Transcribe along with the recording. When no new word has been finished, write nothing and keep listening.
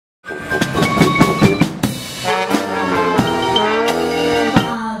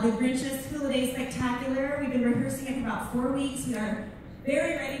about 4 weeks. We are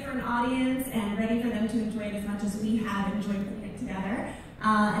very ready for an audience and ready for them to enjoy it as much as we have enjoyed putting it together.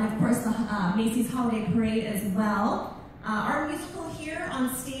 And of course, the Macy's Holiday Parade as well. Our musical here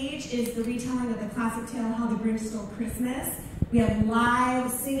on stage is the retelling of the classic tale, How the Grinch Stole Christmas. We have live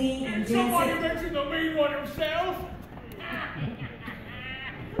singing and dancing. Somebody mentioned the mean one himself.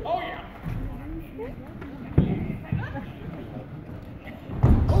 Oh yeah.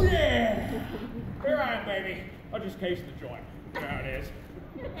 Oh yeah. Here I am, baby. I'll just case the joint. You know how it is.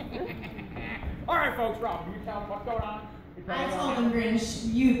 All right, folks. Rob, can you tell them what's going on? I told them,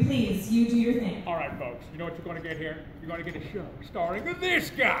 Grinch, you do your thing. All right, folks. You know what you're going to get here? You're going to get a show starring this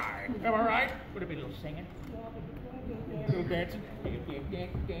guy. Am I right? Would it be a little singing? A little dancing? Stealing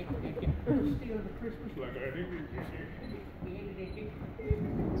the Christmas letter.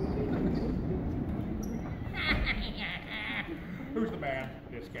 Who's the man?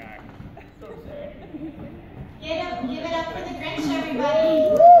 This guy. So sad. Give it up for the Grinch, everybody.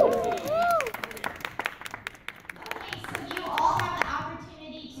 Okay, so you all have the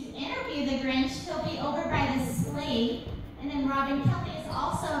opportunity to interview the Grinch. He'll be over by the slate. And then Robin Kelly is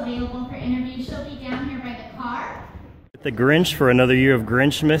also available for interviews. She'll be down here by the car. The Grinch for another year of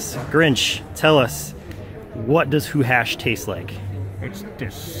Grinchmas. Grinch, tell us, what does Who Hash taste like? It's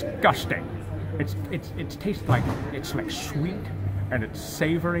disgusting. It tastes like, it's like sweet and it's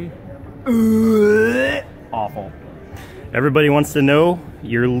savory. Awful. Everybody wants to know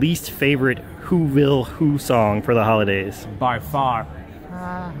your least favorite Whoville Who song for the holidays. By far.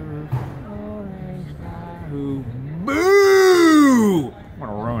 Boo! I'm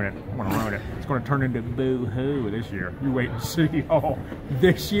gonna ruin it. It's gonna turn into boo-hoo this year. You wait and see. Oh,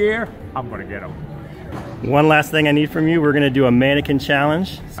 this year, I'm gonna get them. One last thing I need from you, we're gonna do a mannequin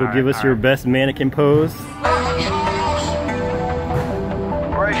challenge. So give us your best mannequin pose.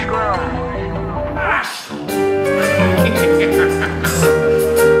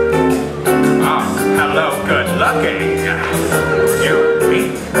 Hello, good looking.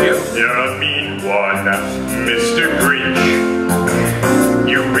 You're a mean one, Mr. Grinch.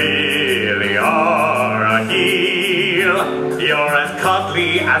 You really are a heel. You're as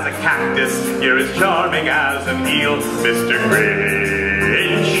cuddly as a cactus. You're as charming as an eel, Mr.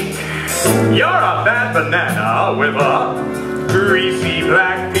 Grinch. You're a bad banana with a greasy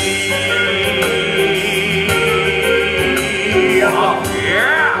black peel. Oh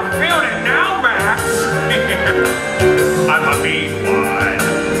yeah, feel it now, Max. I'm a mean one.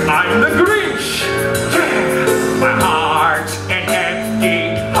 I'm the Grinch. My heart's an empty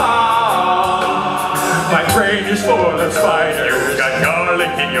heart. My brain is full of spiders. You've got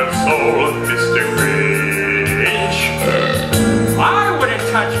garlic in your soul, Mr. Grinch. I wouldn't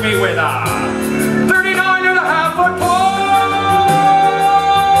touch me with a 39.5-foot pole.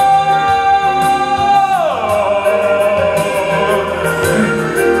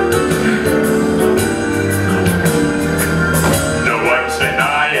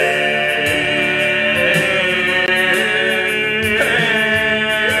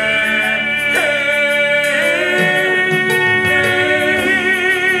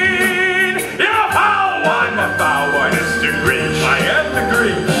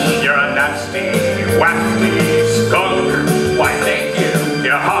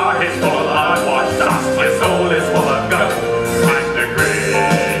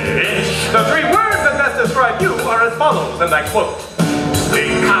 And I quote,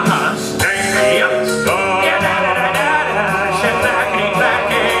 because